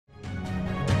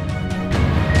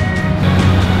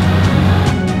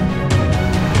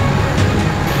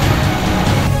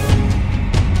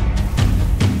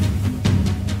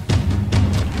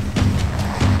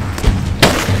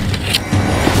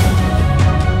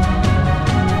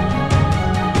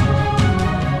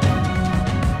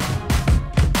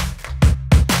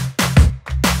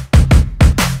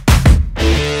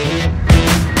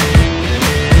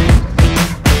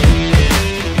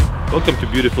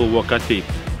beautiful Vuokatti.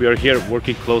 We are here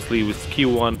working closely with Ski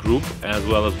One Group as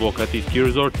well as Vuokatti Ski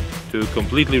Resort to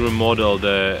completely remodel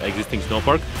the existing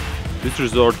snowpark. This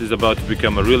resort is about to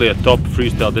become a top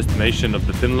freestyle destination of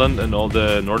the Finland and all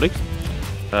the Nordics,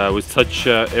 with such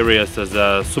areas as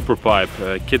a super pipe,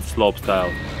 kids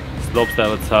slopestyle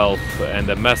itself, and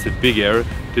a massive big air.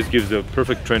 This gives the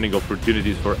perfect training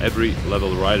opportunities for every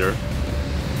level rider.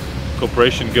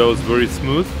 Cooperation goes very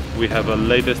smooth. We have a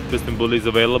latest PistenBullies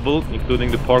available,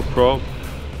 including the Park Pro.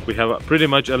 We have pretty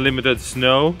much unlimited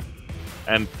snow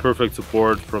and perfect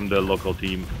support from the local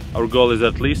team. Our goal is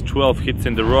at least 12 hits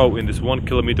in the row in this 1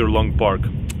 kilometer long park.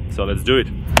 So let's do it!